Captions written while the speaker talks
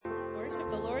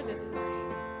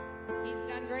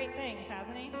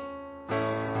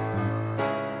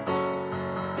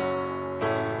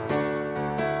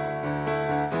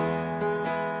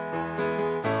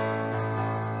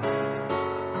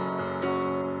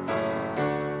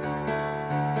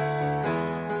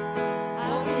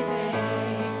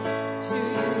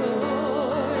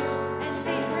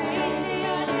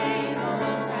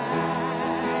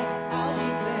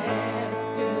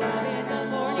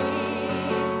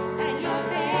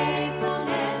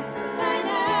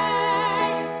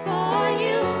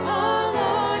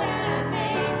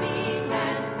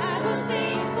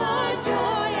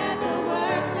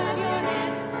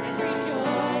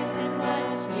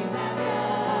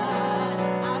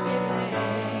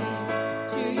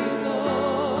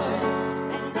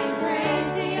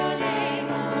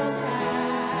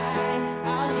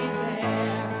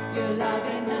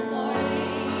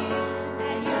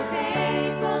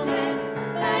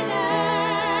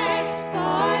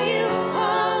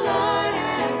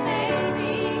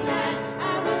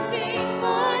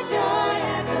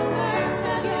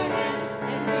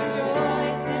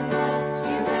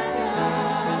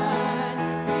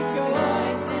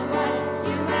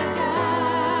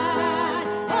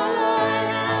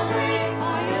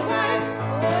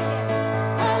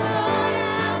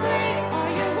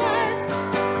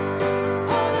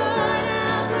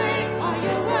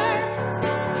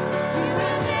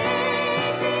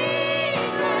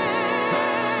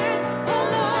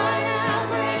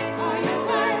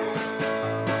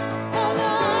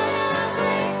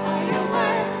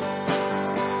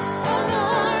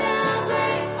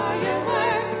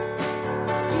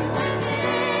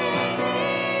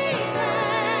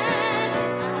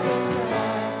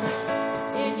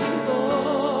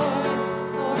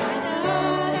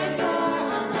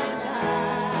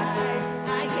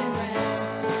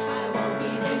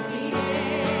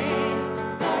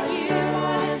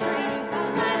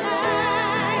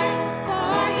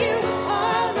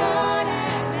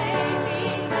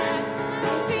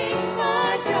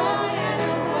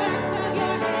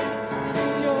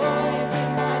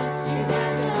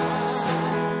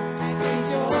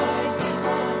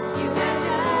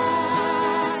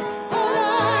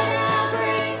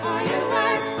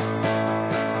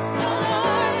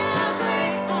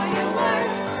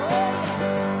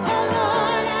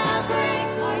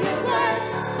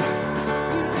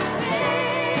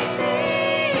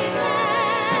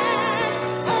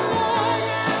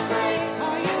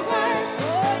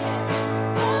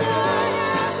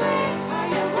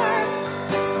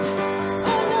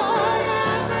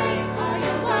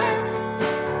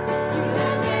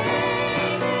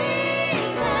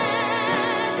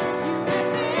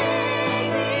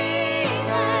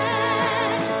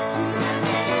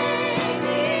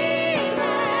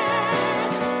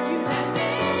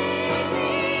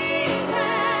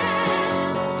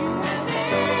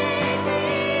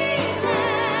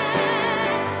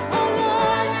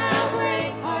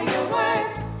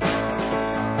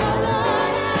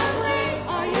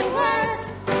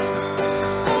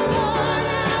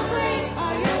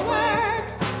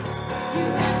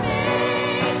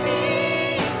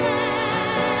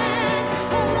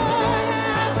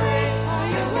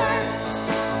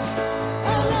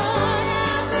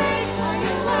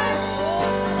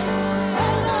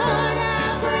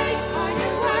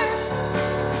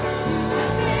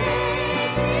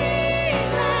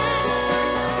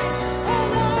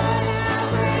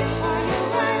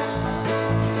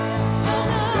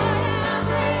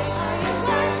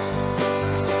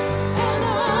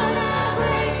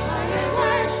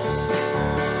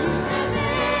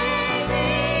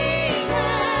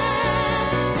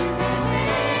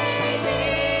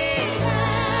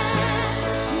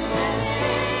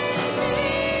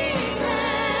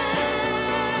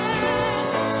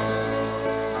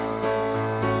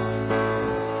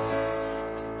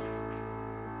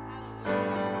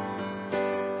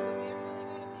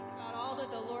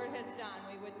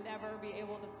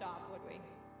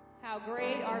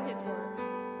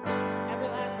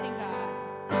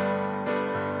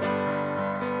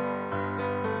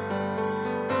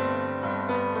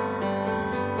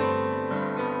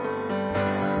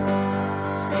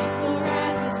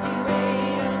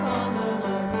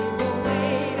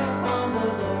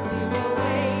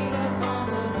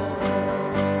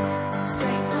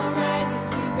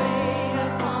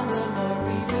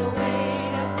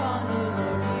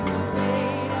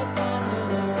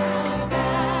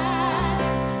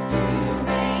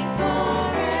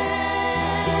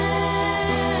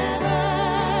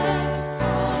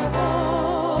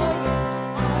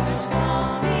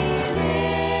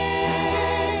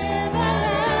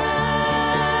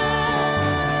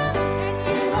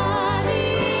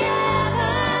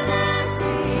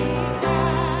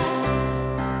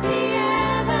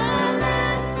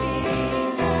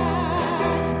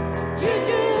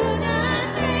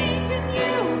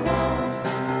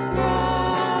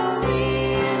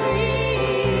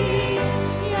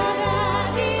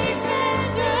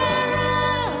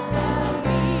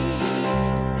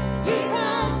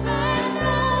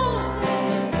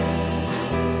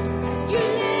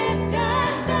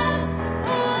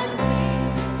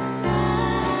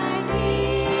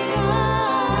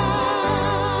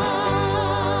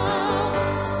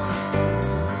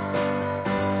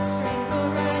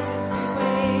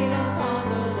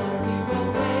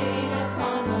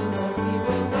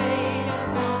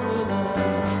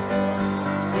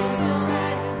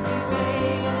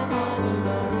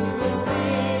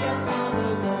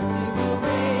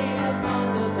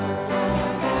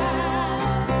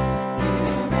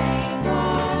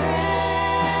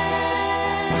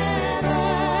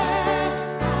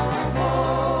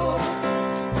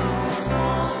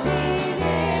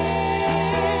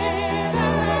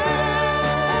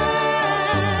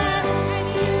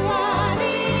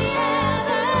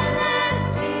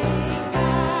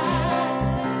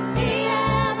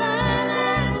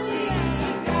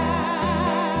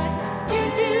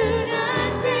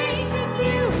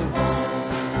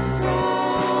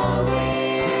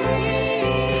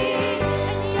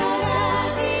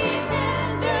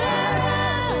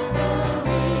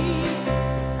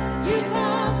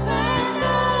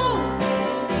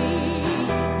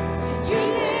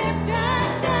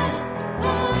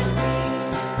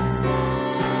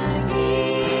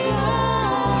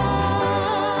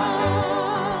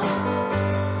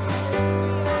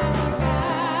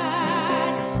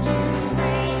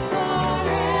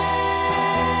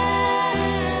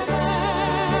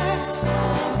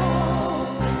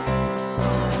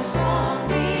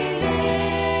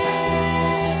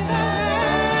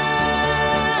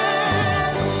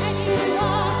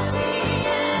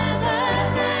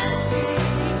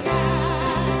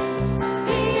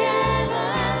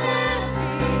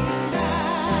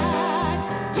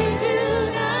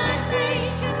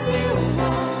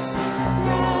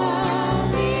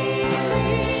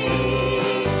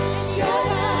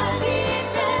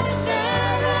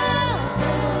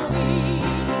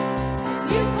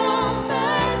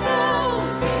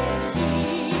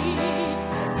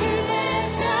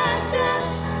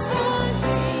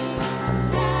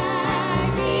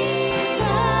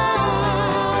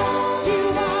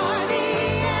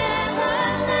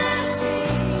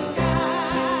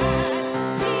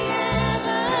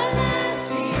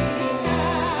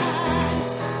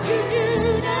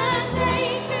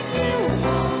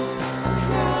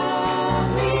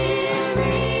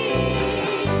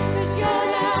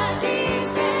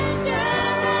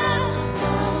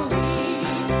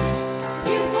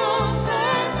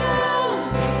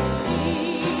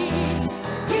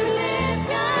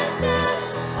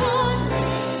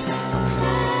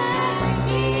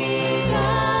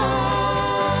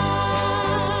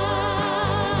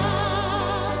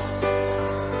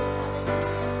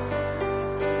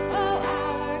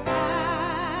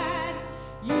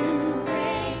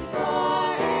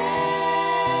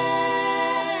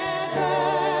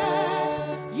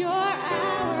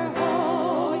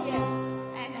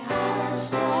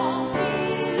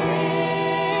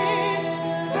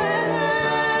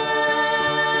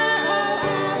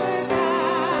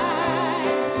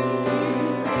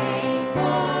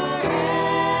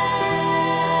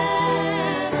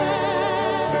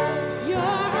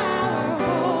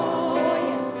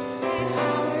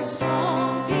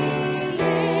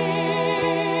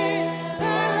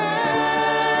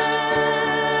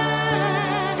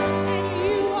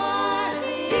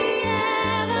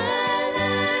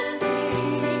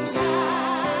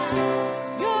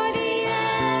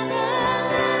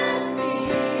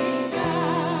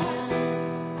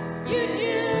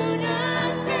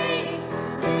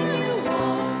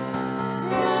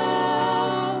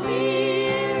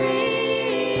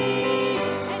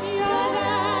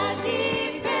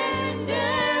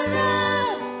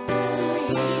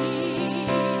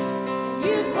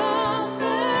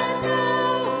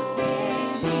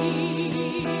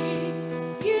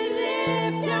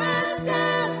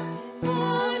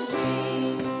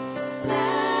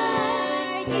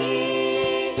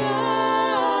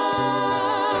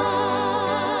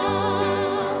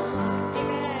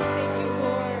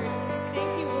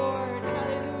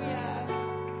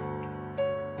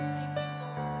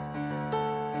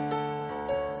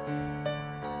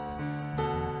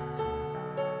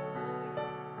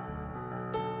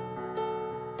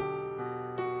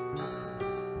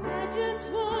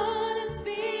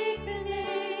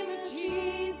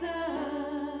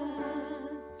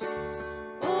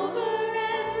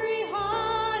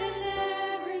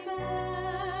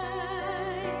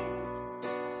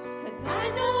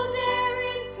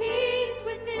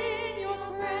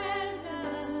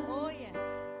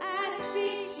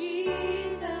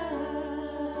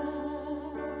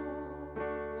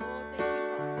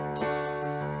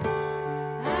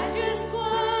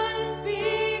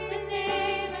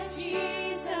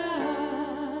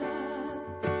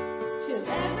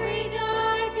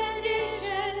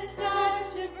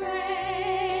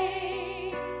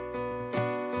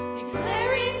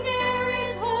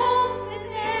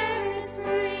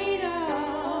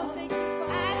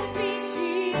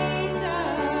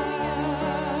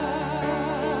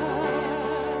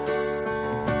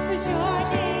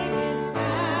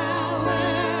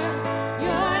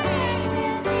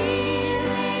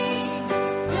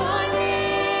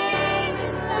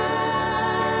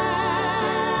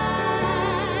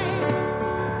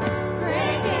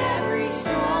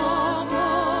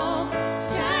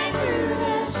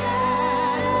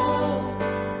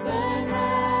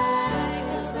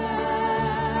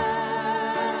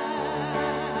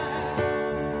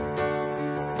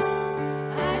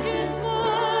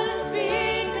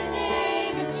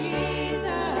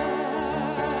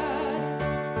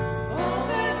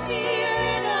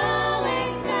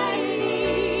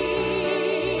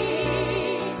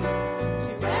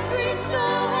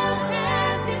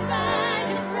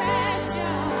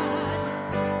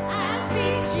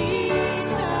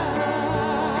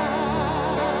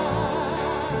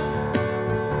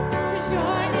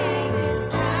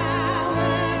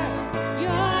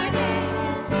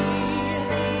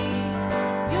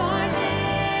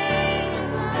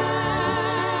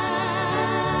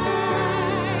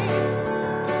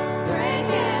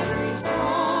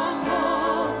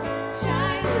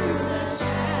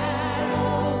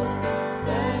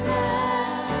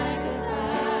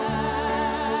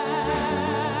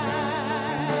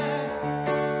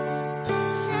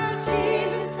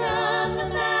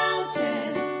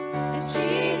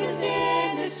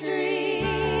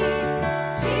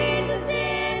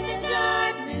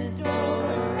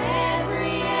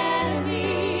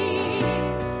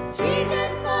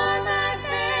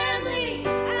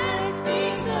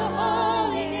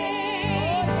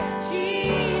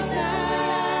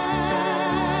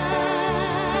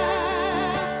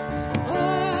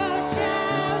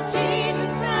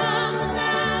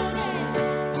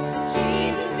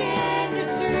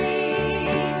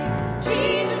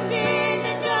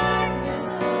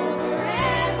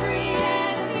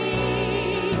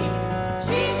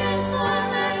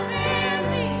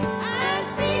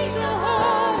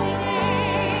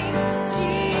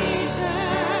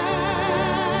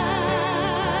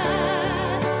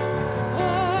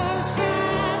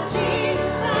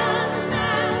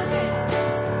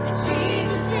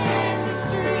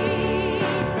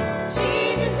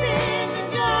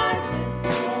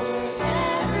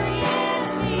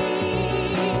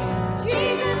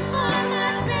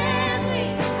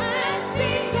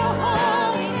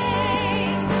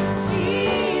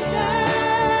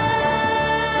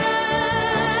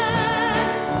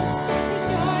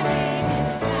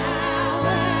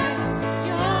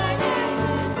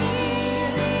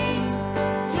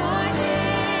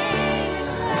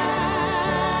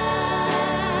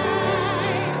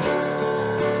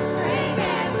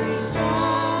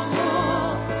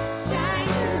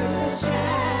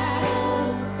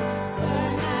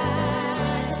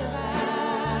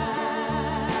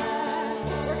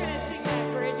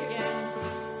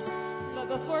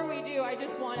I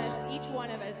just want us, each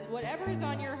one of us, whatever is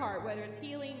on your heart, whether it's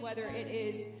healing, whether it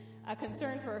is a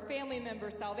concern for a family member,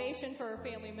 salvation for a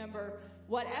family member,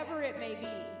 whatever it may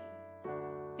be,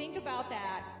 think about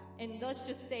that, and let's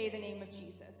just say the name of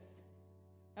Jesus.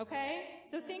 Okay?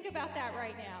 So think about that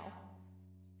right now.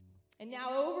 And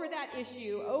now over that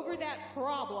issue, over that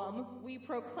problem, we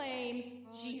proclaim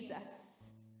Jesus.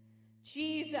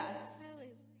 Jesus.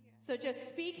 So just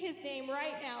speak his name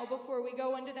right now before we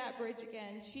go into that bridge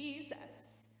again. Jesus.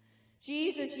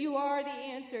 Jesus, you are the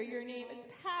answer. Your name is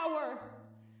power.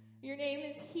 Your name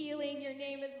is healing. Your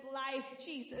name is life,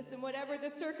 Jesus. And whatever the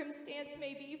circumstance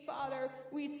may be, Father,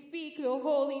 we speak the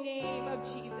holy name of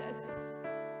Jesus.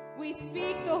 We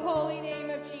speak the holy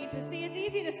name of Jesus. See, it's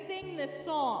easy to sing this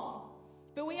song,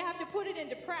 but we have to put it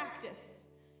into practice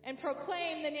and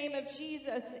proclaim the name of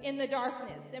Jesus in the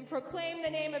darkness and proclaim the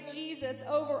name of Jesus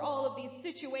over all of these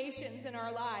situations in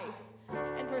our life,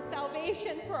 and for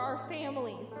salvation for our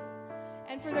families,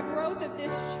 and for the growth of this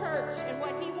church and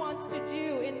what he wants to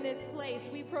do in this place.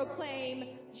 We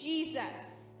proclaim Jesus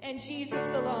and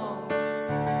Jesus alone.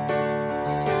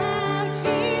 Shout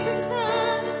Jesus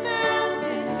from the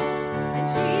mountain and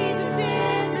Jesus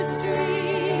in the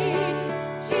street,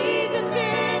 Jesus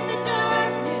in the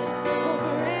darkness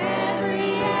over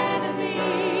every enemy,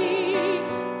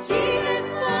 Jesus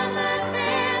for my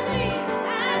family.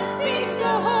 I speak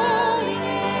the holy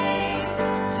name,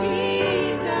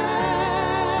 Jesus.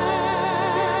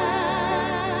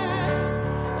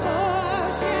 Oh,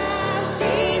 shout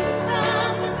Jesus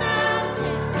from the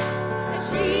mountain and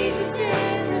Jesus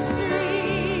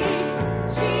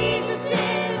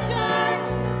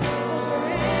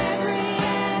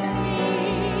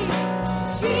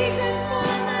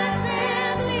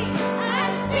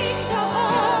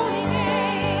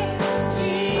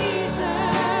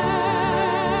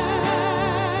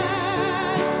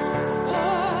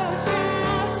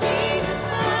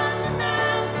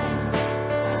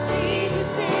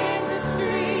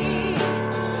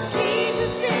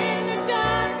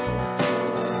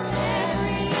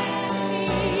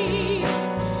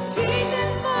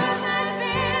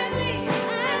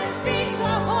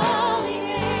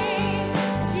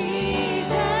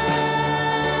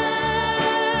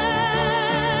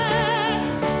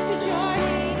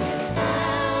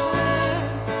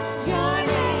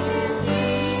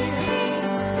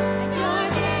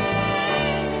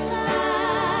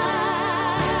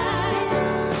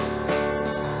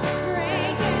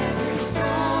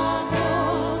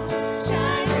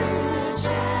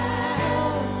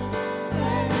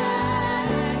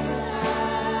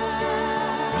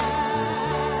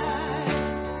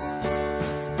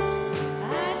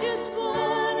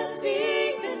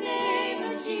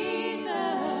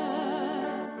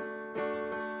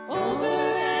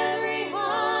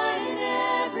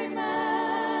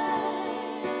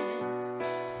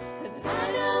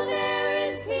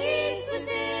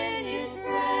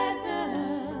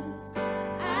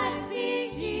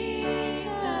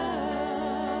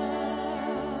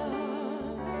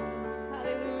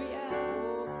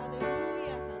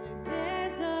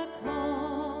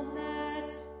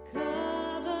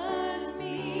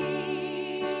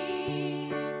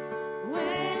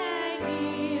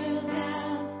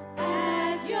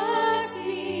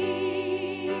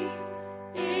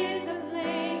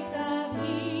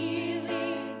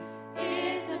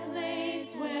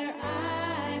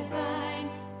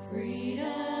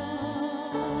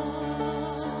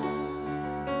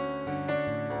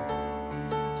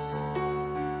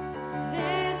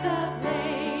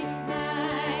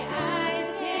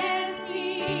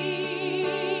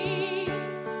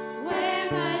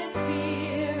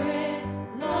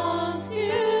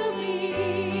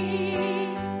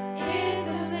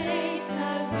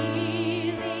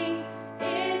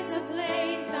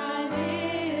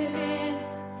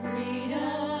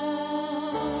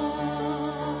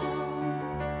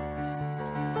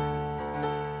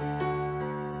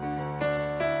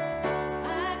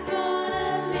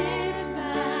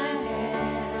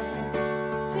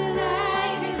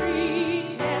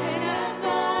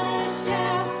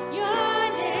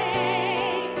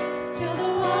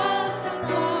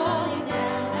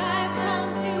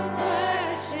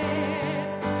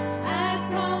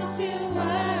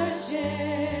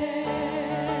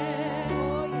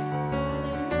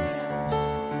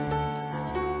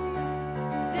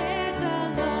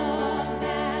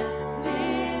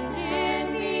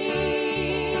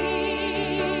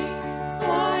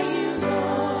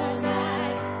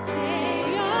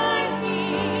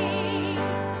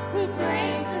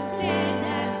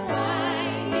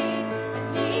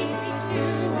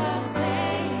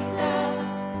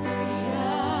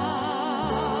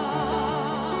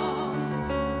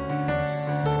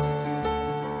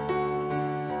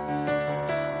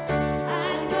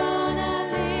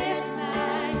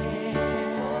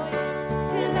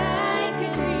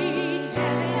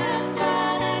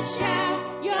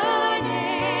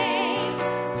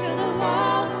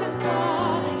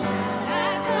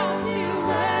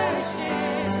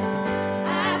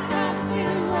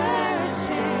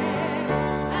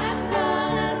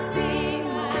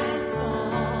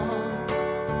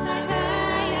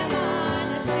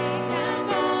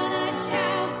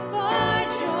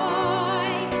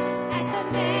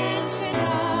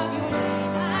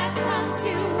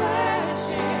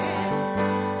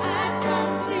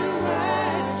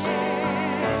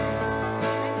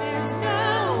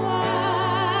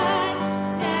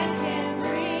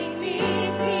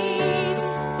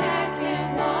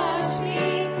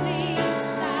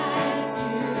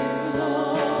I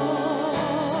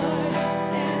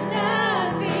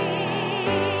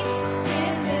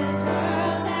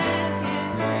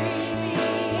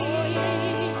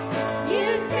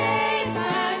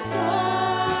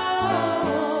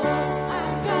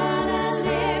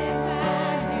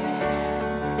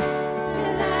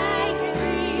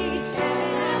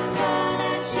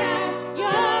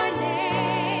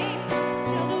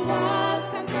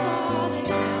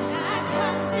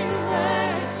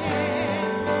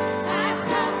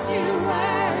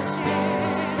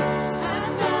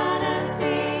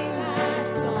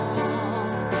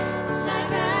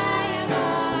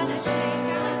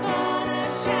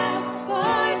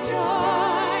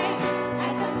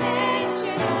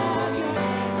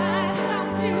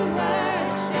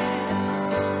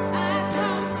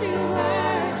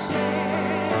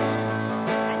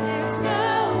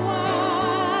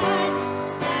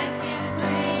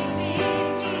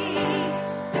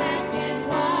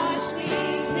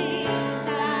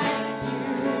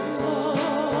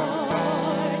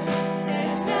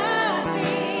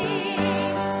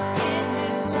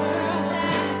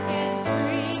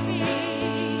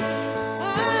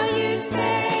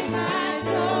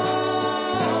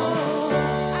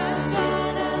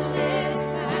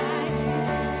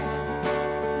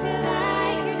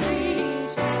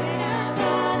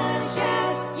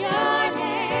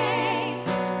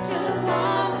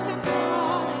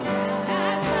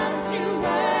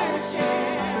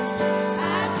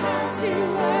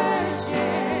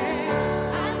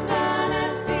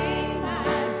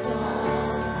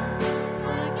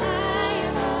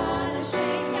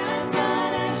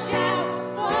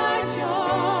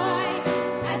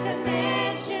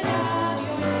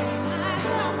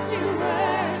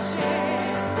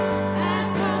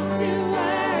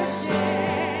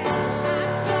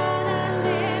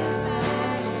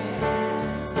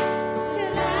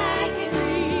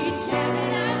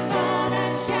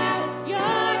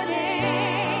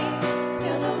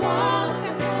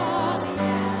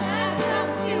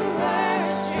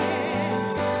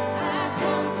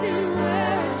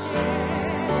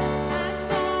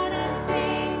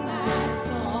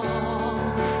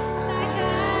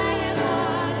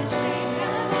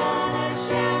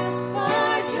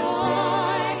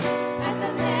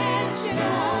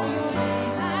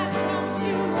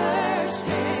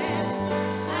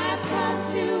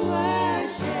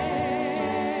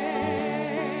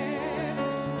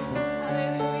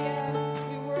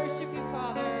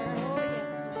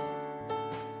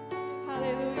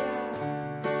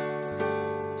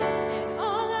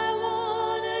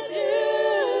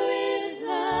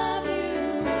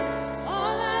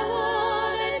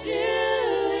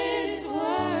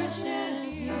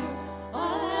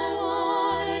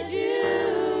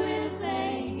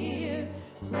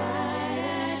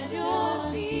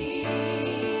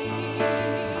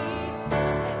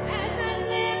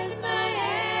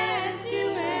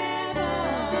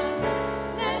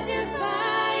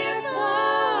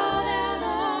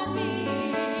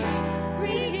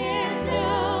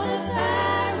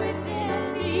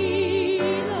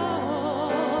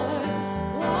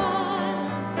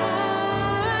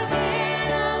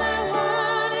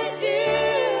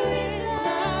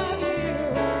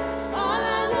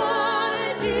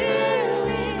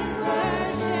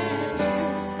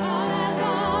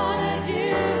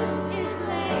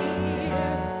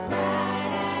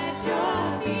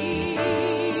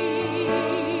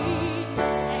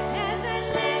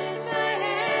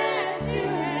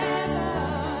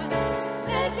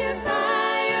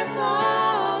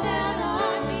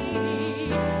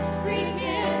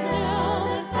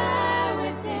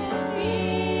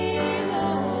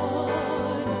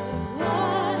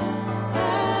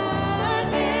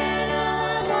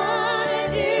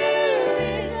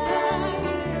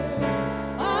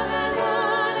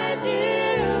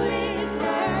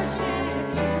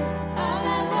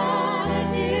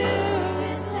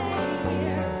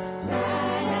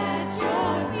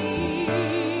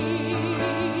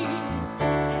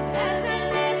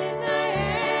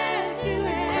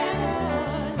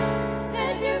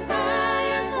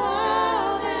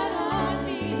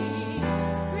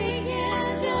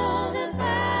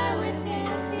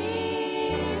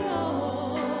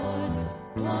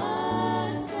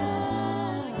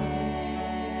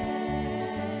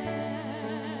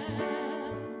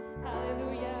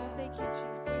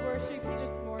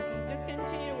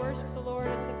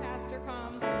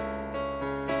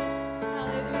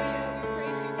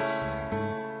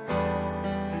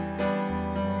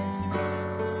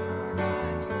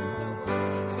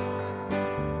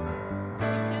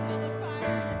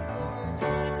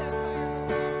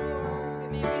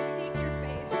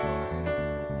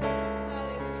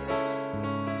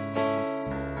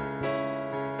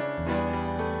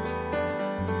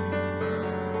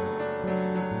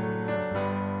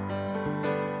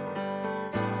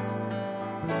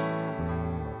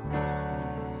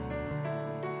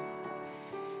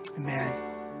Amen.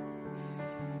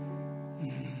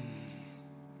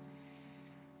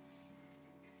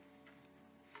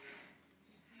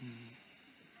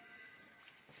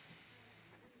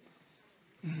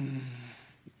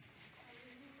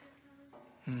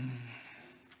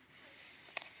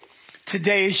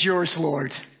 Today is yours,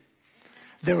 Lord.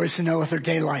 There is no other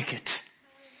day like it.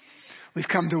 We've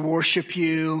come to worship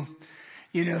you.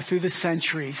 You know, through the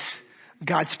centuries,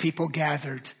 God's people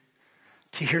gathered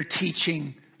to hear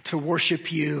teaching, to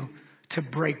worship you, to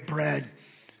break bread,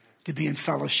 to be in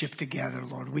fellowship together,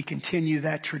 Lord. We continue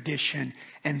that tradition,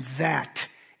 and that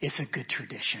is a good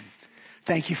tradition.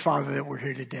 Thank you, Father, that we're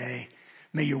here today.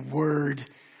 May your word,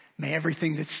 may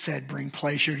everything that's said bring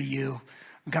pleasure to you.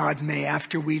 God, may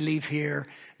after we leave here,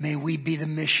 may we be the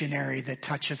missionary that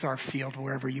touches our field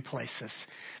wherever you place us.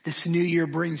 This new year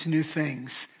brings new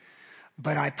things,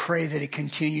 but I pray that it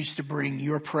continues to bring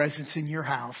your presence in your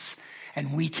house,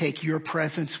 and we take your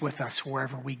presence with us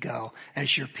wherever we go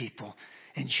as your people.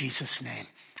 In Jesus' name,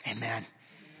 amen.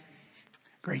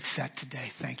 Great set today.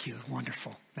 Thank you.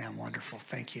 Wonderful. Man, wonderful.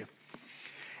 Thank you.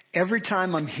 Every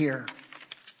time I'm here,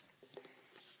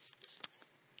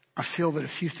 I feel that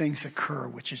a few things occur,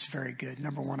 which is very good.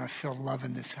 Number one, I feel love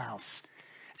in this house.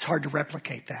 It's hard to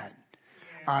replicate that.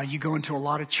 You go into a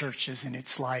lot of churches and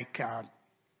it's like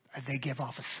they give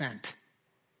off a scent.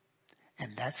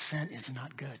 And that scent is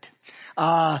not good.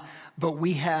 But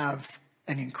we have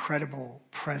an incredible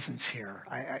presence here.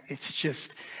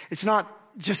 It's not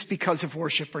just because of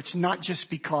worship, or it's not just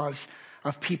because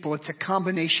of people. It's a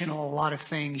combination of a lot of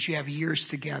things. You have years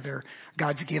together.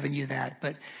 God's given you that.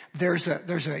 But there's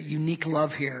a unique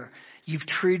love here. You've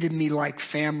treated me like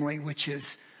family, which is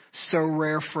so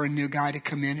rare for a new guy to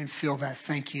come in and feel that.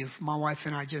 Thank you. My wife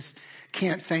and I just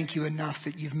can't thank you enough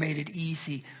that you've made it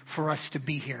easy for us to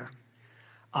be here.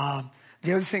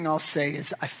 The other thing I'll say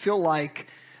is I feel like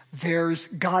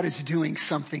God is doing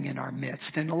something in our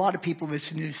midst. And a lot of people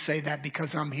that's new say that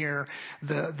because I'm here,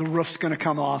 the roof's going to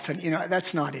come off. And,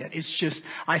 that's not it. It's just,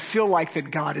 I feel like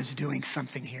that God is doing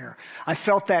something here. I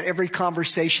felt that every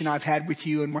conversation I've had with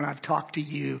you and when I've talked to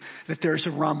you, that there's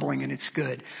a rumbling and it's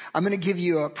good. I'm going to give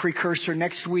you a precursor.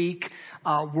 Next week,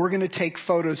 we're going to take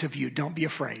photos of you. Don't be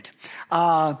afraid.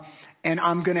 And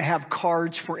I'm going to have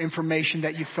cards for information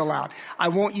that you fill out. I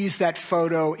won't use that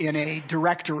photo in a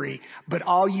directory, but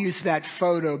I'll use that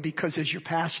photo because as your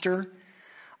pastor,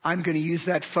 I'm going to use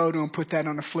that photo and put that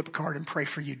on a flip card and pray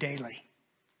for you daily.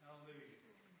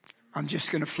 I'm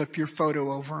just going to flip your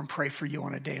photo over and pray for you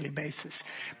on a daily basis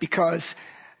because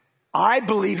I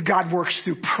believe God works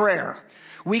through prayer.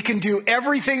 We can do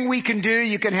everything we can do.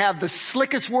 You can have the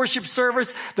slickest worship service.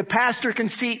 The pastor can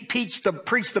preach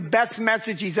the best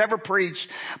message he's ever preached.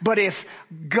 But if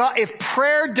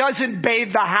prayer doesn't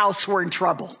bathe the house, we're in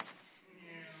trouble.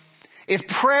 If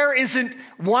prayer isn't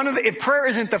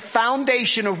the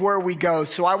foundation of where we go.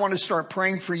 So I want to start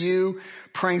praying for you,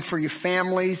 praying for your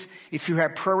families. If you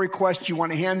have prayer requests, you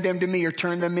want to hand them to me or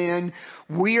turn them in.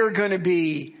 We are going to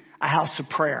be a house of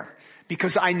prayer.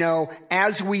 Because I know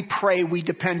as we pray, we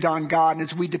depend on God. And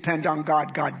as we depend on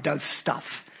God, God does stuff.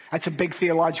 That's a big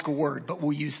theological word, but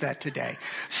we'll use that today.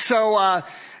 So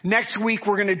next week,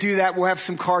 we're going to do that. We'll have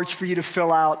some cards for you to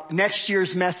fill out. Next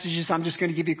year's messages, I'm just going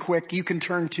to give you quick. You can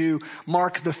turn to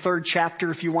Mark, the 3rd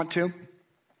chapter, if you want to.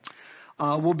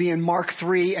 We'll be in Mark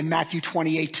 3 and Matthew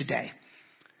 28 today.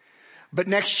 But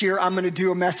next year, I'm going to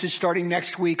do a message starting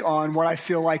next week on what I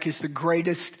feel like is the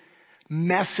greatest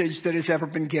message that has ever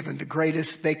been given.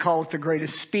 They call it the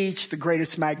greatest speech, the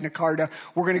greatest Magna Carta.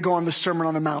 We're going to go on the Sermon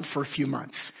on the Mount for a few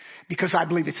months because I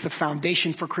believe it's the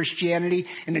foundation for Christianity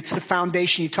and it's the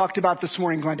foundation you talked about this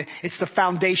morning, Glenda. It's the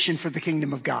foundation for the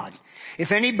kingdom of God.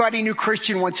 If anybody new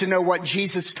Christian wants to know what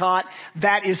Jesus taught,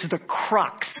 that is the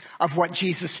crux of what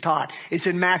Jesus taught. It's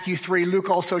in Matthew 3. Luke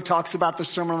also talks about the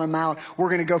Sermon on the Mount. We're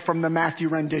going to go from the Matthew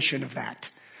rendition of that.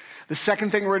 The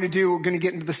second thing we're going to do, we're going to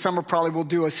get into the summer, probably we'll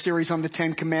do a series on the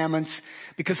 10 Commandments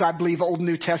because I believe Old and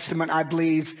New Testament, I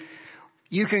believe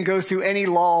you can go through any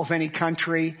law of any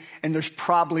country and there's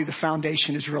probably the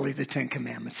foundation is really the 10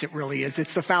 Commandments. It really is.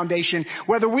 It's the foundation.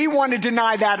 Whether we want to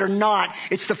deny that or not,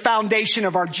 it's the foundation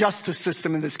of our justice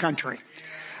system in this country.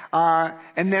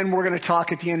 And then we're going to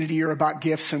talk at the end of the year about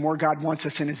gifts and where God wants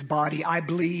us in his body. I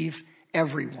believe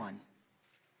everyone,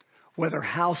 whether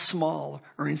how small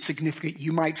or insignificant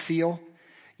you might feel,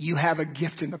 you have a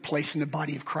gift in the place in the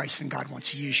body of Christ and God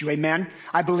wants to use you. Amen?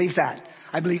 I believe that.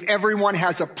 I believe everyone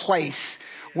has a place.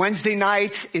 Wednesday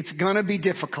nights, it's going to be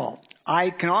difficult.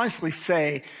 I can honestly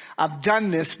say I've done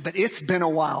this, but it's been a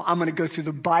while. I'm going to go through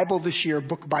the Bible this year,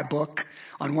 book by book,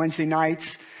 on Wednesday nights.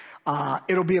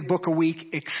 It'll be a book a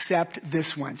week except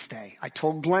this Wednesday. I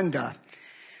told Glenda,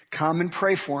 come and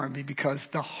pray for me, because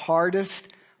the hardest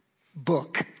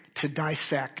book to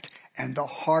dissect and the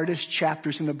hardest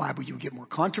chapters in the Bible, you'll get more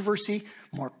controversy,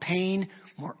 more pain,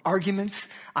 more arguments.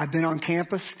 I've been on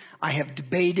campus. I have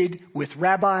debated with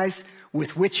rabbis, with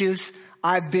witches.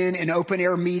 I've been in open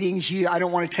air meetings. I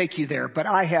don't want to take you there, but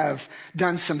I have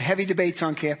done some heavy debates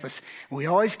on campus. We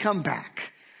always come back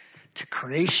to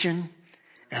creation,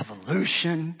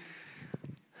 evolution,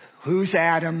 who's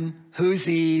Adam, who's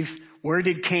Eve, where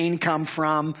did Cain come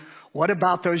from, what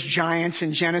about those giants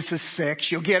in Genesis 6?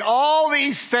 You'll get all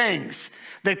these things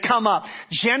that come up.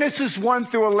 Genesis 1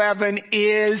 through 11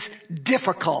 is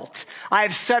difficult. I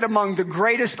have said among the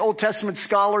greatest Old Testament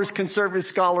scholars, conservative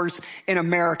scholars in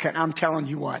America, and I'm telling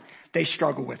you what, they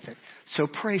struggle with it. So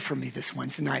pray for me this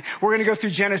Wednesday night. We're going to go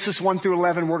through Genesis 1 through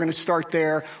 11. We're going to start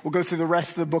there. We'll go through the rest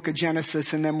of the book of Genesis,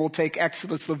 and then we'll take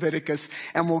Exodus, Leviticus,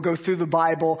 and we'll go through the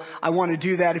Bible. I want to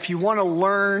do that. If you want to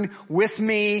learn with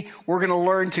me, we're going to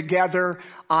learn together.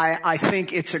 I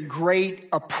think it's a great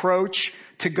approach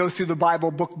to go through the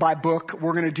Bible book by book.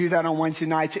 We're going to do that on Wednesday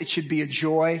nights. It should be a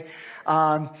joy.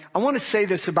 I want to say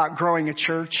this about growing a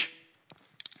church.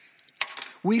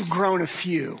 We've grown a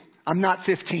few. I'm not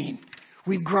 15.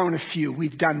 We've grown a few.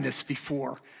 We've done this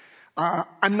before.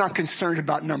 I'm not concerned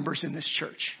about numbers in this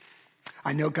church.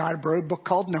 I know God wrote a book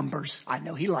called Numbers. I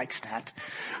know He likes that.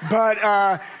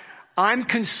 But I'm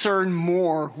concerned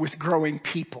more with growing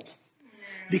people.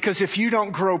 Because if you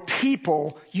don't grow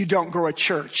people, you don't grow a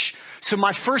church. So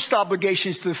my first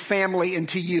obligation is to the family and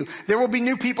to you. There will be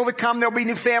new people that come. There will be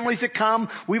new families that come.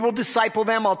 We will disciple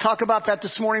them. I'll talk about that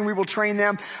this morning. We will train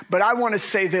them. But I want to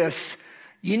say this.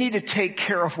 You need to take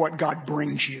care of what God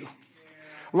brings you.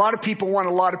 A lot of people want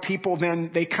a lot of people, then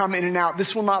they come in and out.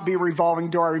 This will not be a revolving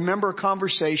door. I remember a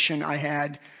conversation I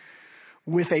had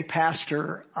with a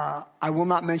pastor. I will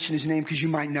not mention his name because you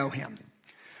might know him.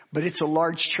 But it's a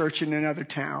large church in another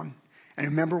town. And I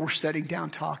remember we're sitting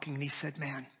down talking, and he said,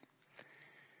 man,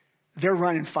 they're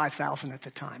running 5,000 at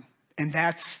the time. And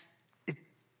that's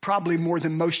probably more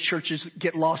than most churches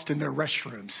get lost in their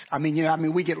restrooms.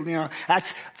 We get,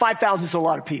 that's 5,000 is a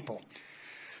lot of people.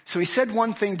 So he said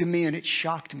one thing to me, and it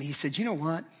shocked me. He said, you know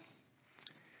what?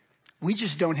 We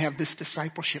just don't have this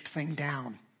discipleship thing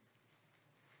down.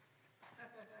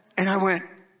 And I went,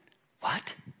 what?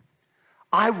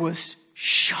 I was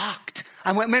shocked.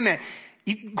 I went, wait a minute.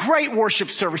 Great worship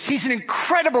service. He's an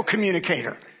incredible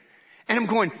communicator. And I'm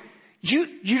going,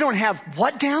 you don't have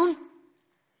what down?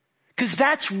 Because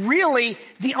that's really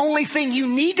the only thing you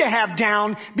need to have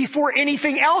down before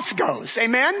anything else goes.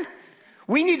 Amen?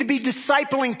 We need to be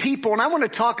discipling people, and I want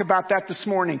to talk about that this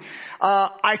morning.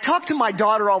 I talk to my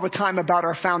daughter all the time about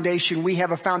our foundation. We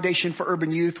have a foundation for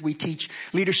urban youth. We teach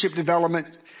leadership development,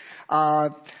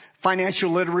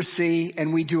 financial literacy,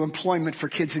 and we do employment for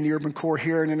kids in the urban core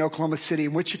here in Oklahoma City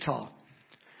and Wichita.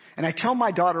 And I tell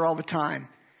my daughter all the time,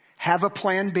 have a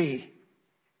plan B.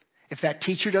 If that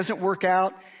teacher doesn't work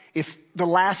out, if the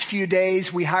last few days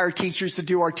we hire teachers to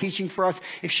do our teaching for us,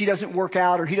 if she doesn't work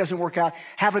out or he doesn't work out,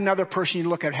 have another person you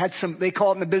look at. They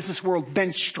call it in the business world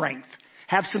bench strength.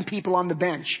 Have some people on the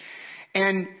bench.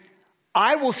 And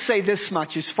I will say this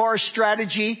much. As far as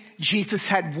strategy, Jesus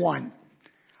had one.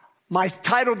 My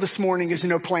title this morning is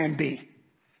No Plan B.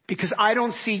 Because I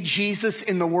don't see Jesus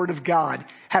in the Word of God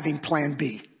having Plan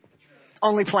B.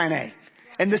 Only Plan A.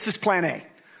 And this is Plan A.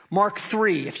 Mark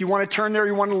 3. If you want to turn there,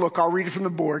 you want to look, I'll read it from the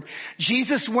board.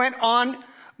 Jesus went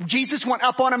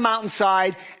up on a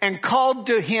mountainside and called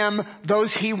to him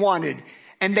those he wanted,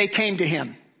 and they came to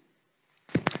him.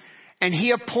 And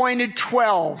he appointed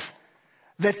 12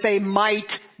 that they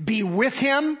might be with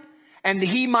him and that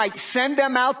he might send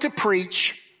them out to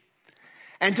preach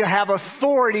and to have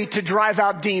authority to drive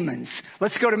out demons.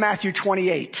 Let's go to Matthew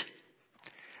 28.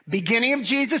 Beginning of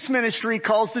Jesus' ministry, he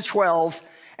calls the 12,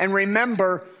 and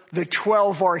remember, the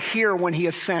 12 are here when he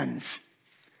ascends.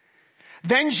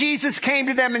 Then Jesus came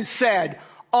to them and said,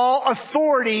 all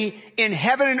authority in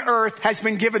heaven and earth has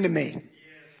been given to me.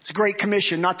 It's a great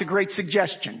commission, not the great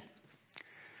suggestion.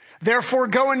 Therefore,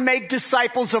 go and make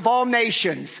disciples of all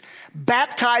nations,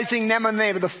 baptizing them in the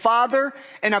name of the Father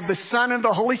and of the Son and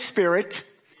the Holy Spirit,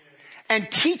 and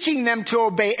teaching them to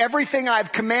obey everything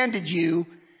I've commanded you.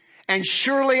 And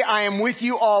surely I am with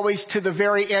you always to the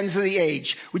very ends of the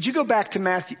age. Would you go back to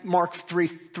Mark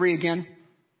 3 again?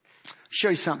 Show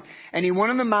you something. And he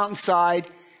went on the mountainside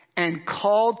and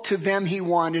called to them he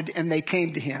wanted, and they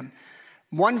came to him.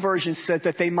 One version said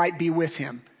that they might be with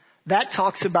him. That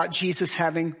talks about Jesus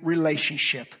having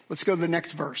relationship. Let's go to the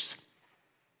next verse.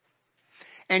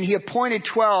 And he appointed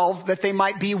 12 that they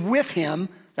might be with him,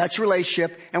 That's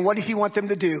relationship. And what does he want them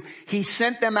to do? He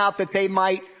sent them out that they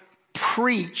might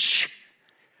preach.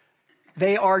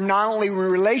 They are not only in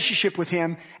relationship with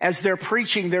him, as they're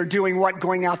preaching, they're doing what?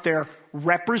 Going out there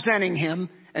representing him.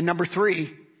 And number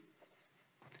 3,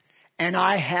 and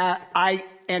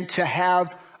to have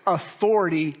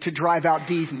authority to drive out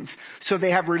demons. So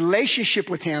they have relationship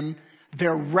with him,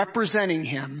 they're representing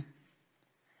him,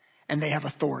 and they have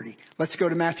authority. Let's go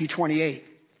to Matthew 28.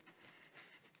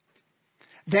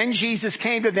 Then Jesus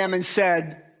came to them and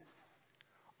said,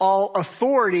 all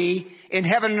authority in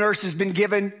heaven and earth has been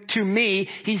given to me.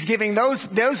 He's giving those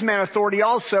men authority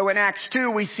also. In Acts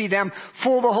 2, we see them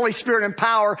full of the Holy Spirit and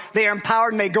power. They are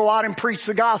empowered and they go out and preach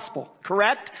the gospel.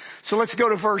 Correct? So let's go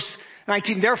to verse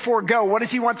 19. Therefore go. What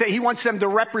does he want? He wants them to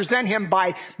represent him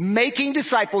by making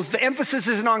disciples. The emphasis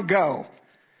isn't on go.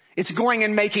 It's going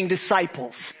and making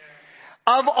disciples.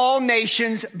 Of all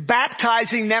nations,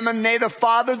 baptizing them in the name of the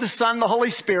Father, the Son, the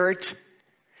Holy Spirit,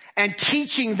 and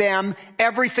teaching them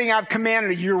everything I've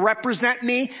commanded. You represent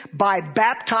me by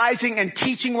baptizing and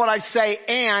teaching what I say,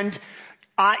 and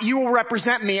you will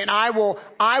represent me, and I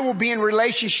will be in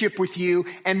relationship with you,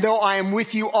 and though I am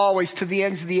with you always to the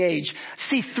ends of the age.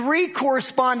 See, 3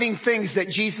 corresponding things that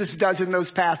Jesus does in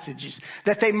those passages.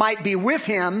 That they might be with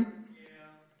him.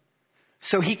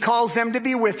 So he calls them to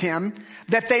be with him.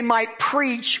 That they might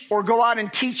preach or go out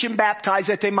and teach and baptize,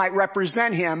 that they might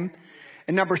represent him.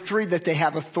 And number 3, that they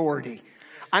have authority.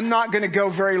 I'm not going to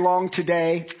go very long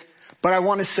today, but I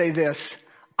want to say this.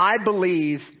 I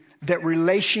believe that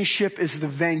relationship is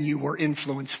the venue where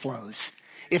influence flows.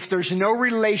 If there's no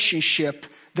relationship,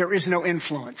 there is no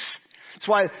influence. That's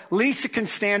why Lisa can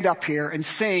stand up here and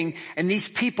sing, and these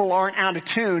people aren't out of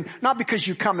tune, not because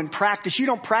you come and practice. You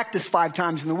don't practice 5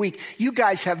 times in the week. You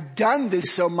guys have done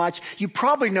this so much, you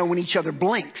probably know when each other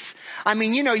blinks. I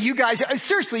mean, you guys,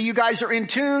 seriously, you guys are in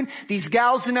tune. These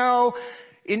gals know.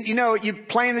 You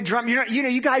playing the drum.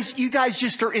 You guys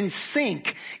just are in sync.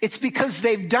 It's because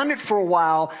they've done it for a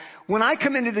while. When I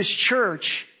come into this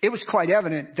church, it was quite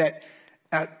evident that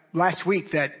last week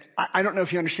that I don't know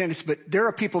if you understand this, but there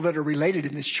are people that are related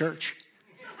in this church.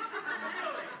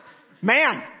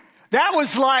 Man, that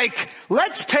was like,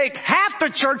 let's take half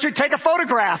the church and take a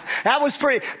photograph. That was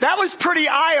pretty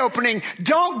eye-opening.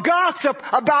 Don't gossip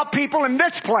about people in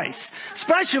this place,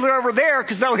 especially over there,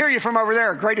 because they'll hear you from over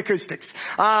there. Great acoustics.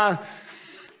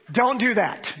 Don't do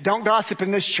that. Don't gossip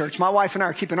in this church. My wife and I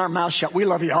are keeping our mouths shut. We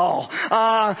love you all.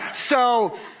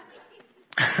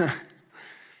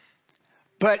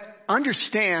 But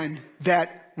understand that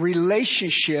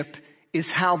relationship is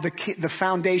how the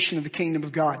foundation of the kingdom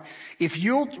of God. If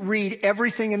you'll read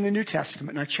everything in the New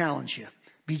Testament, and I challenge you.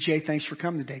 BJ, thanks for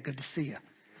coming today. Good to see you.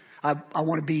 I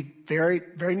want to be very,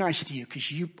 very nice to you because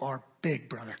you are big,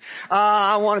 brother.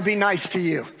 I want to be nice to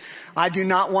you. I do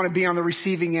not want to be on the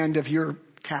receiving end of your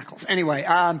tackles. Anyway,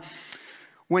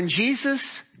 when Jesus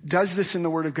does this in the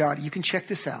Word of God, you can check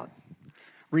this out.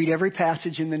 Read every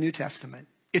passage in the New Testament.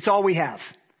 It's all we have.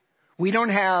 We don't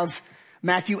have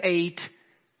Matthew 8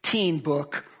 teen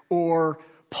book or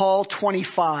Paul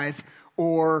 25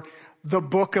 or the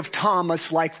book of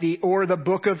Thomas or the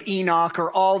book of Enoch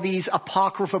or all these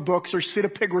apocrypha books or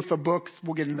pseudepigrapha books.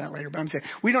 We'll get into that later, but I'm saying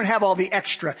we don't have all the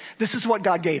extra. This is what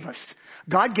God gave us.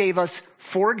 God gave us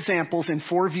 4 examples and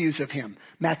 4 views of him.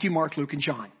 Matthew, Mark, Luke, and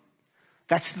John.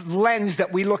 That's the lens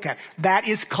that we look at. That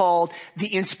is called the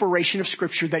inspiration of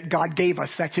Scripture that God gave us.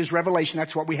 That's his revelation.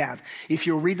 That's what we have. If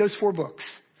you'll read those 4 books,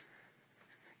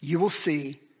 you will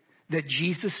see that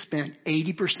Jesus spent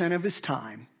 80% of his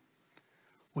time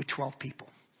with 12 people.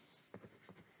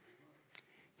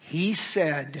 He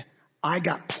said, I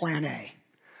got plan A.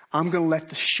 I'm going to let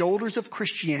the shoulders of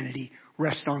Christianity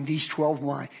rest on these 12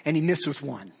 men. And he missed with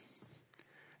one.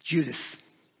 Judas.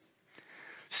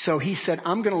 So he said,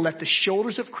 I'm going to let the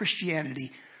shoulders of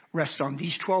Christianity rest on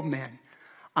these 12 men.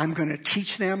 I'm going to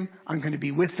teach them. I'm going to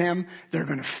be with them. They're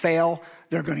going to fail.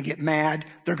 They're going to get mad.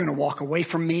 They're going to walk away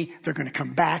from me. They're going to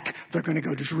come back. They're going to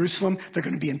go to Jerusalem. They're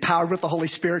going to be empowered with the Holy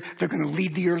Spirit. They're going to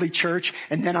lead the early church.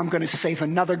 And then I'm going to save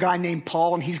another guy named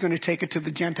Paul, and he's going to take it to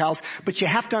the Gentiles. But you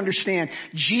have to understand,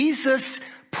 Jesus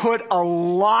put a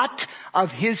lot of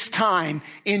his time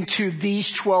into these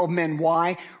 12 men.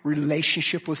 Why?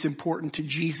 Relationship was important to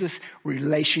Jesus.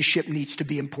 Relationship needs to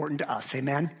be important to us.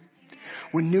 Amen?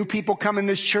 When new people come in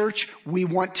this church, we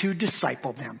want to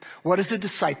disciple them. What does a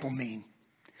disciple mean?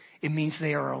 It means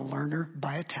they are a learner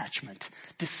by attachment.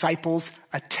 Disciples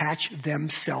attach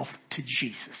themselves to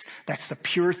Jesus. That's the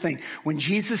pure thing. When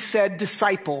Jesus said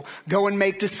disciple, go and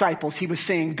make disciples, he was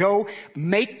saying go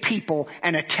make people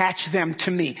and attach them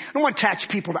to me. I don't want to attach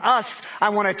people to us. I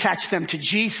want to attach them to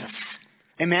Jesus.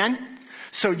 Amen?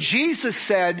 So Jesus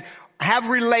said, have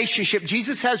relationship.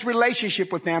 Jesus has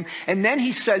relationship with them. And then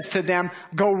he says to them,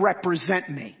 go represent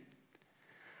me.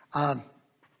 I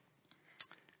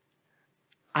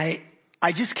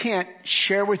just can't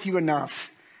share with you enough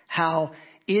how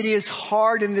it is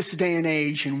hard in this day and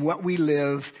age and what we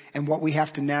live and what we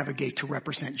have to navigate to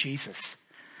represent Jesus.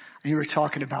 And you were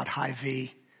talking about High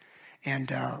V.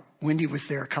 And Wendy was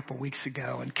there a couple weeks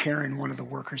ago. And Karen, one of the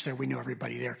workers there, we knew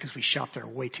everybody there because we shop there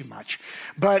way too much.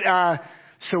 But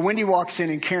so Wendy walks in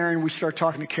and Karen, we start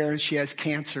talking to Karen. She has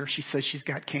cancer. She says she's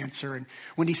got cancer. And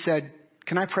Wendy said,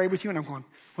 can I pray with you? And I'm going,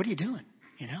 what are you doing?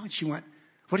 You know, and she went,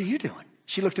 what are you doing?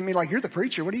 She looked at me like, you're the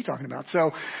preacher. What are you talking about?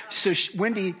 So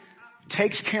Wendy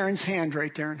takes Karen's hand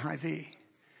right there in High V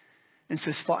and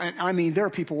says, and I mean, there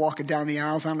are people walking down the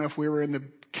aisles. I don't know if we were in the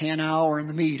canal or in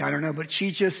the mead. I don't know. But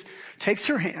she just takes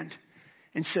her hand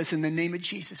and says, in the name of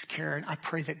Jesus, Karen, I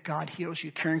pray that God heals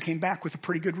you. Karen came back with a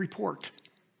pretty good report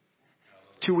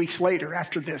 2 weeks later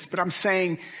after this. But I'm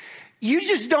saying, you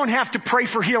just don't have to pray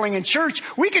for healing in church.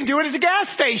 We can do it at the gas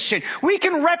station. We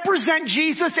can represent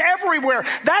Jesus everywhere.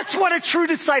 That's what a true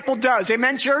disciple does.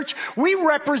 Amen, church? We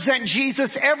represent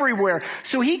Jesus everywhere.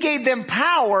 So he gave them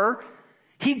power.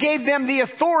 He gave them the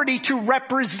authority to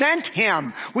represent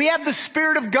him. We have the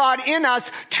Spirit of God in us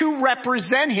to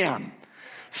represent him.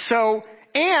 So,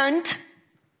 and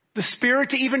the Spirit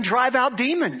to even drive out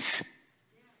demons.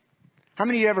 How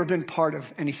many of you have ever been part of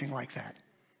anything like that?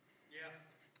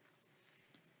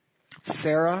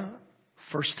 Sarah,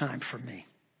 first time for me.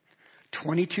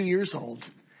 22 years old,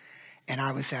 and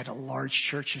I was at a large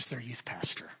church as their youth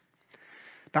pastor.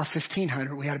 About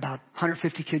 1,500. We had about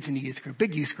 150 kids in the youth group,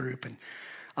 big youth group, and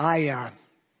I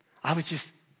was just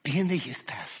being the youth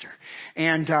pastor.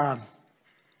 And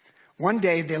one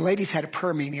day, the ladies had a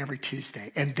prayer meeting every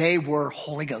Tuesday, and they were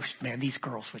Holy Ghost, man. These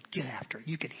girls would get after it.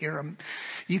 You could hear them.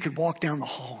 You could walk down the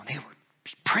hall, and they were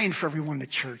praying for everyone in the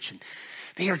church, and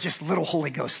they are just little Holy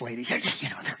Ghost ladies. They're just,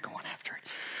 they're going after it.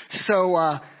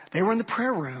 So they were in the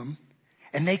prayer room,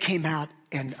 and they came out,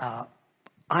 and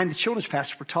I'm the children's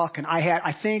pastor. We're talking.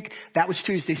 I think that was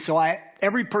Tuesday, so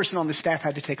every person on the staff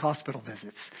had to take hospital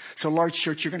visits. So a large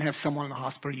church, you're going to have someone in the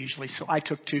hospital usually. So I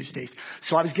took Tuesdays.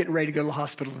 So I was getting ready to go to the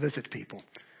hospital to visit people.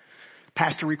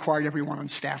 Pastor required everyone on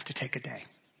staff to take a day.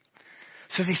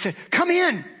 So they said, come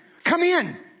in.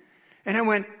 And I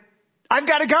went, I've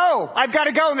got to go.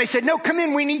 And they said, no, come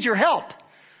in. We need your help.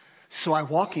 So I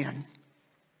walk in.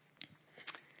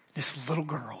 This little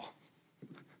girl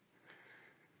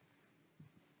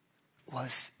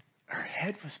her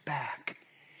head was back.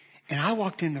 And I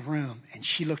walked in the room and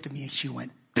she looked at me and she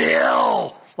went,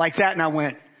 Bill, like that. And I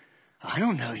went, I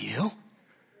don't know you.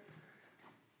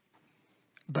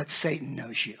 But Satan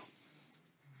knows you.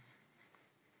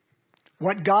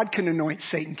 What God can anoint,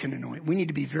 Satan can anoint. We need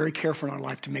to be very careful in our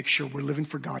life to make sure we're living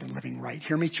for God and living right.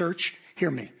 Hear me, church?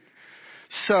 Hear me.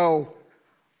 So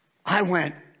I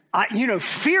went,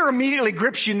 fear immediately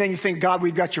grips you and then you think, God,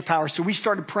 we've got your power. So we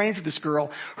started praying for this girl.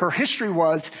 Her history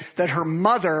was that her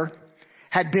mother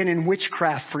had been in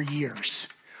witchcraft for years,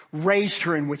 raised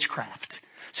her in witchcraft.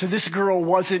 So this girl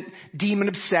wasn't demon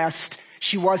obsessed.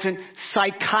 She wasn't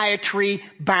psychiatry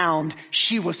bound.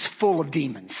 She was full of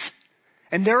demons.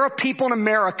 And there are people in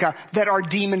America that are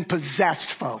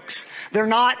demon-possessed, folks. They're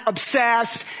not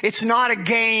obsessed. It's not a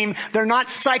game. They're not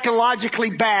psychologically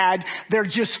bad. They're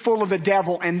just full of the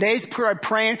devil. And they are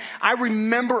praying. I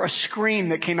remember a scream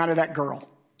that came out of that girl.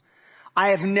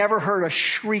 I have never heard a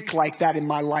shriek like that in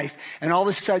my life. And all of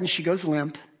a sudden, she goes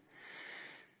limp.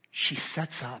 She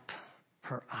sets up.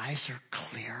 Her eyes are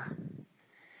clear.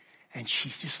 And she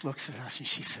just looks at us and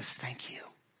she says, thank you.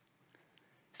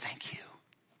 Thank you.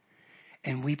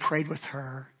 And we prayed with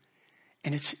her.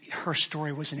 And her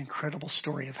story was an incredible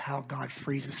story of how God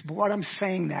frees us. But what I'm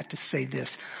saying that to say this,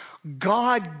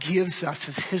 God gives us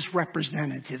as his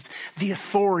representatives the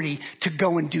authority to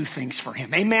go and do things for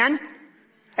him. Amen?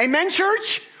 Amen,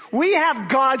 church? We have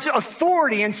God's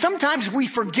authority, and sometimes we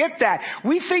forget that.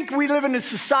 We think we live in a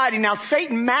society. Now,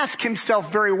 Satan masks himself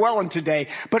very well in today,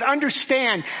 but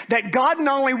understand that God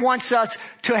not only wants us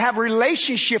to have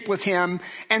relationship with him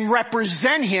and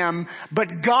represent him,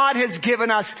 but God has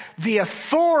given us the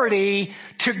authority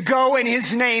to go in his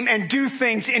name and do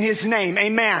things in his name.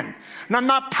 Amen. And I'm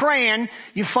not praying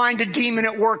you find a demon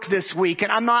at work this week,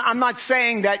 and I'm not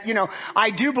saying that,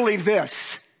 I do believe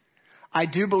this. I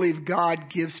do believe God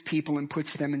gives people and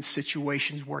puts them in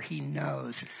situations where he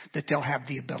knows that they'll have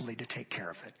the ability to take care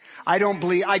of it. I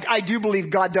do believe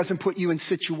God doesn't put you in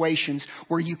situations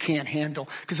where you can't handle,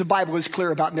 because the Bible is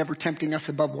clear about never tempting us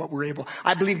above what we're able.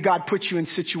 I believe God puts you in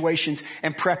situations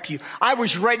and prep you. I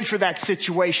was ready for that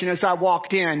situation as I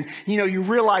walked in. You know, you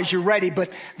realize you're ready, but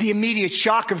the immediate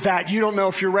shock of that, you don't know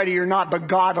if you're ready or not, but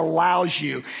God allows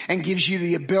you and gives you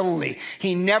the ability.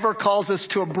 He never calls us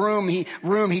to a room.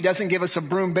 He doesn't give us a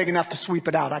broom big enough to sweep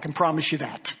it out. I can promise you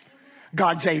that.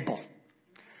 God's able.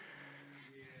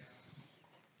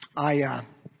 I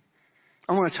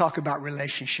want to talk about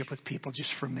relationship with people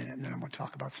just for a minute, and then I'm going to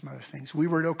talk about some other things. We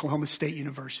were at Oklahoma State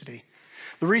University.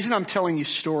 The reason I'm telling you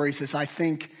stories is I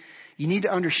think you need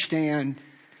to understand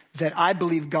that I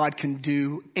believe God can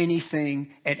do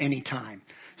anything at any time.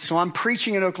 So I'm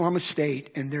preaching at Oklahoma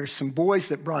State, and there's some boys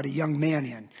that brought a young man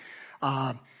in.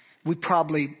 We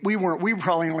probably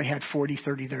only had 40,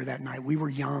 30 there that night. We were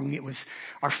young. It was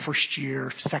our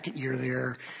second year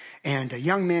there. And a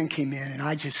young man came in, and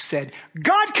I just said,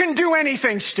 God can do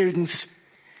anything, students.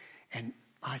 And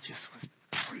I just was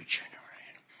preaching.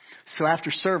 So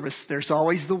after service, there's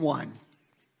always the one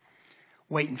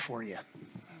waiting for you.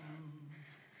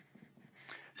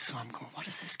 So I'm going, what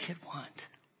does this kid want?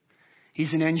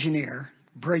 He's an engineer,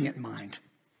 brilliant mind.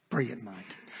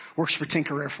 Works for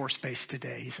Tinker Air Force Base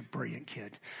today. He's a brilliant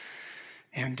kid.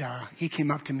 And he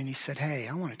came up to me and he said, hey,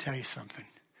 I want to tell you something.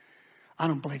 I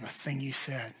don't believe a thing you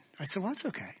said. I said, well, that's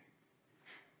okay.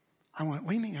 I went, what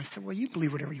do you mean? I said, well, you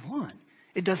believe whatever you want.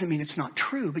 It doesn't mean it's not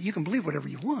true, but you can believe whatever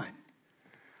you want.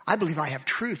 I believe I have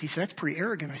truth. He said, that's pretty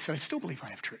arrogant. I said, I still believe I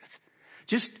have truth.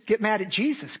 Just get mad at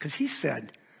Jesus because he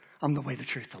said, I'm the way, the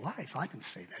truth, the life. I didn't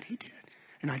say that. He did.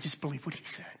 And I just believe what he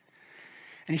said.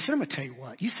 And he said, I'm going to tell you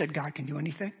what. You said God can do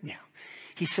anything? Yeah.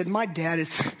 He said, my dad is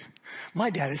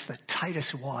the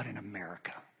tightest wad in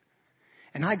America.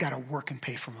 And I got to work and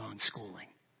pay for my own schooling.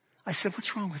 I said, what's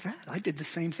wrong with that? I did the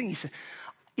same thing. He said,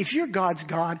 if you're God's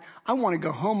God, I want to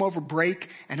go home over break,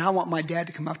 and I want my dad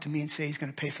to come up to me and say he's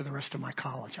going to pay for the rest of my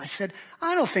college. I said,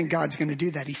 I don't think God's going to do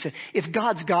that. He said, if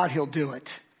God's God, he'll do it.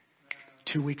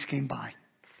 2 weeks came by.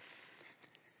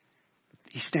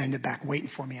 He's standing back waiting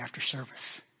for me after service.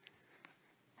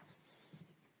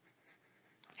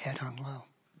 Head hung low.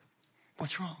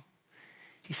 What's wrong?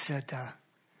 He said,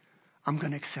 I'm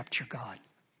going to accept your God.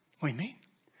 What do you mean?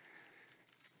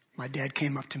 My dad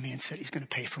came up to me and said he's going to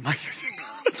pay for my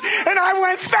college. And I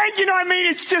went, thank you. I mean,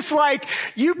 it's just like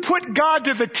you put God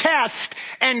to the test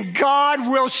and God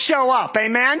will show up.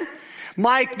 Amen?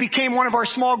 Mike became one of our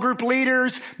small group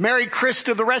leaders, married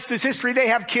Krista. The rest is history. They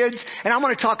have kids. And I'm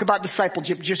going to talk about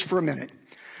discipleship just for a minute.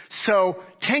 So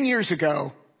 10 years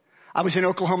ago, I was in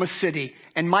Oklahoma City,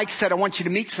 and Mike said, I want you to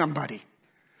meet somebody.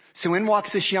 So in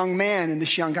walks this young man, and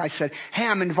this young guy said, hey,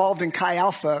 I'm involved in Chi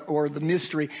Alpha, or the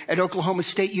ministry, at Oklahoma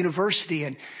State University,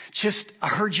 and I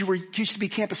heard you used to be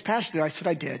campus pastor there. I said,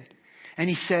 I did. And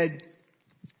he said,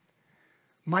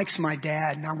 Mike's my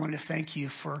dad, and I want to thank you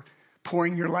for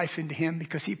pouring your life into him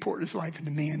because he poured his life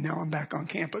into me, and now I'm back on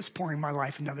campus pouring my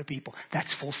life into other people.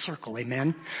 That's full circle,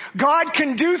 amen? God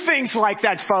can do things like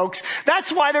that, folks.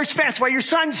 That's why that's why your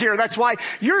son's here. That's why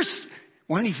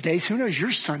one of these days, who knows,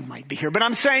 your son might be here. But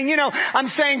I'm saying,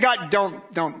 God,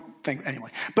 don't think, anyway.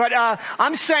 But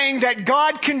I'm saying that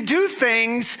God can do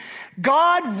things.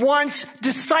 God wants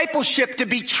discipleship to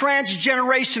be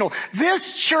transgenerational.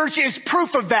 This church is proof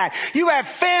of that. You have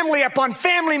family upon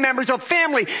family members of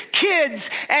family. Kids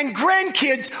and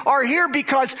grandkids are here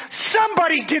because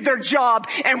somebody did their job,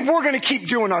 and we're going to keep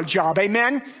doing our job.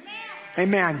 Amen?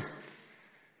 Amen.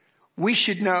 We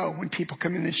should know when people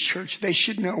come in this church, they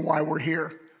should know why we're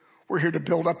here. We're here to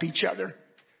build up each other,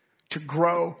 to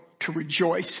grow, to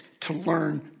rejoice, to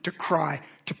learn, to cry,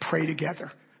 to pray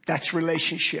together. That's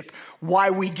relationship.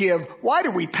 Why we give. Why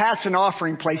do we pass an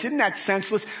offering plate? Isn't that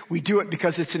senseless? We do it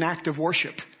because it's an act of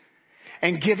worship.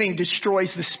 And giving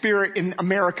destroys the spirit in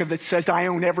America that says, I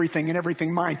own everything and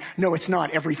everything mine. No, it's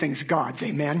not. Everything's God's.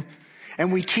 Amen.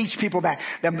 And we teach people that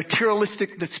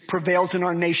materialistic that prevails in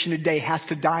our nation today has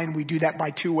to die. And we do that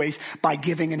by two ways: by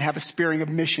giving and have a spirit of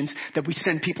missions that we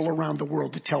send people around the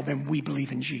world to tell them we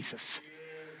believe in Jesus.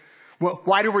 Well,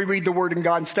 why do we read the Word in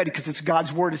God and study? Because it's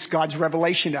God's Word. It's God's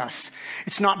revelation to us.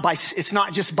 It's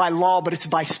not just by law, but it's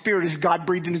by Spirit. As God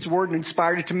breathed in His Word and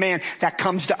inspired it to man, that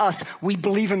comes to us. We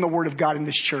believe in the Word of God in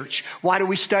this church. Why do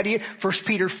we study it? 1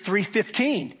 Peter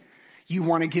 3:15. You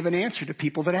want to give an answer to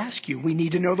people that ask you. We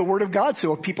need to know the Word of God.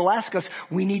 So if people ask us,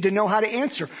 we need to know how to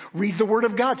answer. Read the Word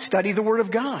of God. Study the Word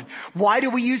of God. Why do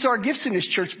we use our gifts in this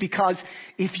church? Because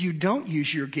if you don't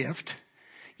use your gift,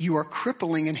 you are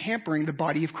crippling and hampering the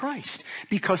body of Christ.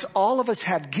 Because all of us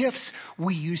have gifts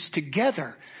we use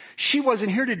together. She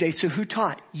wasn't here today, so who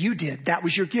taught? You did. That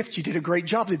was your gift. You did a great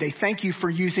job today. Thank you for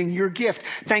using your gift.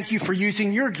 Thank you for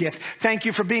using your gift. Thank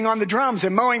you for being on the drums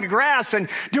and mowing the grass and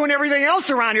doing everything else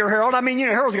around here, Harold. I mean,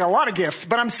 Harold's got a lot of gifts,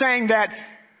 but I'm saying that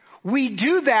we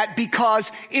do that because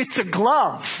it's a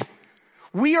glove.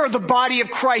 We are the body of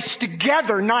Christ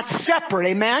together, not separate.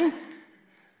 Amen?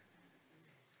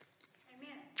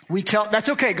 That's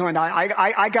okay, Glenda.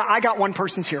 I got one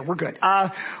person's here. We're good.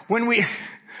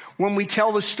 When we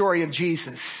tell the story of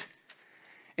Jesus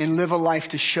and live a life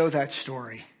to show that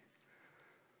story,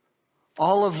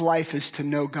 all of life is to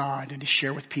know God and to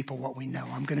share with people what we know.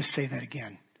 I'm going to say that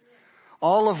again.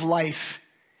 All of life,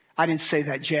 I didn't say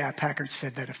that. J.I. Packer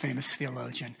said that, a famous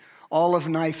theologian. All of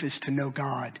life is to know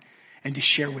God and to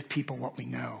share with people what we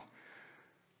know.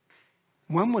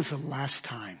 When was the last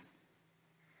time?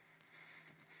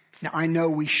 Now, I know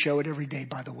we show it every day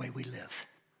by the way we live.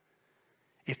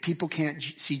 If people can't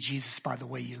see Jesus by the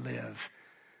way you live,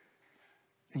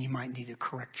 then you might need to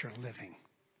correct your living.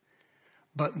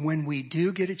 But when we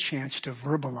do get a chance to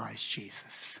verbalize Jesus,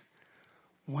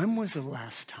 when was the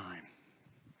last time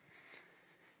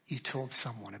you told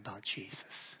someone about Jesus?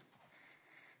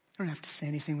 You don't have to say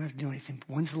anything, we don't have to do anything.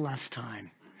 But when's the last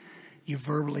time you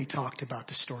verbally talked about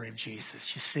the story of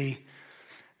Jesus? You see,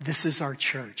 this is our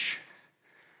church.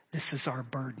 This is our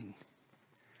burden.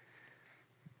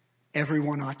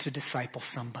 Everyone ought to disciple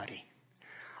somebody.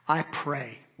 I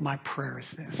pray, my prayer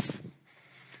is this,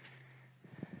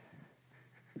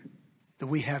 that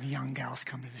we have young gals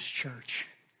come to this church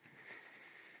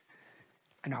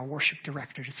and our worship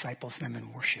director disciples them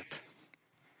in worship.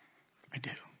 I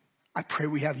do. I pray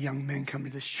we have young men come to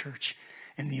this church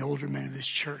and the older men of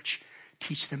this church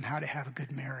teach them how to have a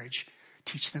good marriage,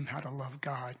 teach them how to love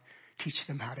God, teach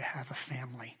them how to have a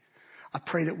family. I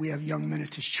pray that we have young men at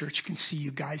this church can see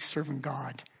you guys serving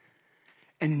God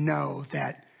and know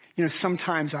that,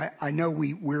 sometimes I know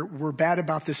we're bad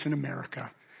about this in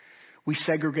America. We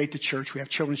segregate the church. We have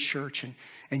children's church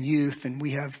and youth, and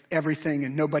we have everything,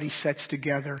 and nobody sits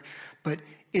together. But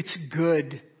it's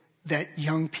good that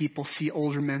young people see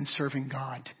older men serving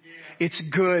God. It's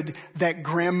good that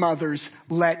grandmothers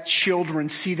let children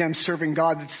see them serving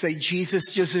God, that say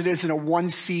Jesus just isn't a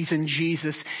one-season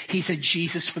Jesus. He's a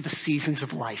Jesus for the seasons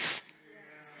of life.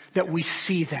 That we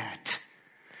see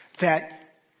that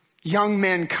young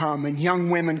men come and young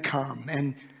women come,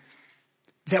 and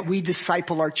that we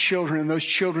disciple our children and those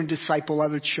children disciple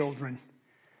other children.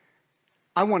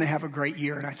 I want to have a great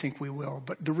year, and I think we will.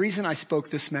 But the reason I spoke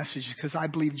this message is because I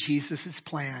believe Jesus'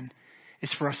 plan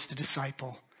is for us to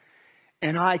disciple.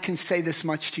 And I can say this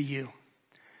much to you.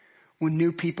 When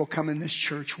new people come in this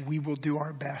church, we will do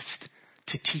our best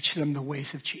to teach them the ways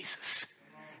of Jesus.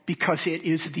 Because it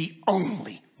is the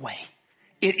only way.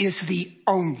 It is the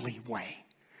only way.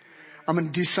 I'm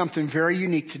going to do something very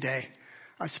unique today.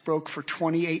 I spoke for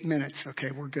 28 minutes. Okay,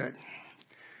 we're good.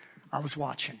 I was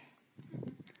watching.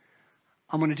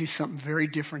 I'm going to do something very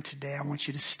different today. I want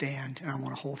you to stand, and I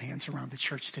want to hold hands around the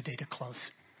church today to close.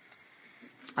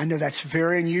 I know that's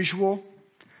very unusual.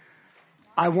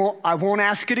 I won't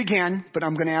ask it again, but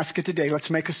I'm going to ask it today. Let's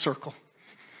make a circle.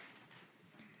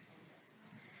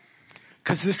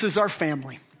 Because this is our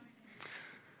family.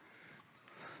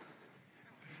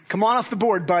 Come on off the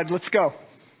board, bud. Let's go.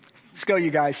 Let's go,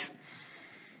 you guys.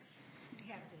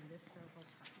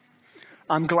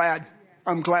 I'm glad.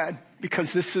 Because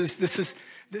this is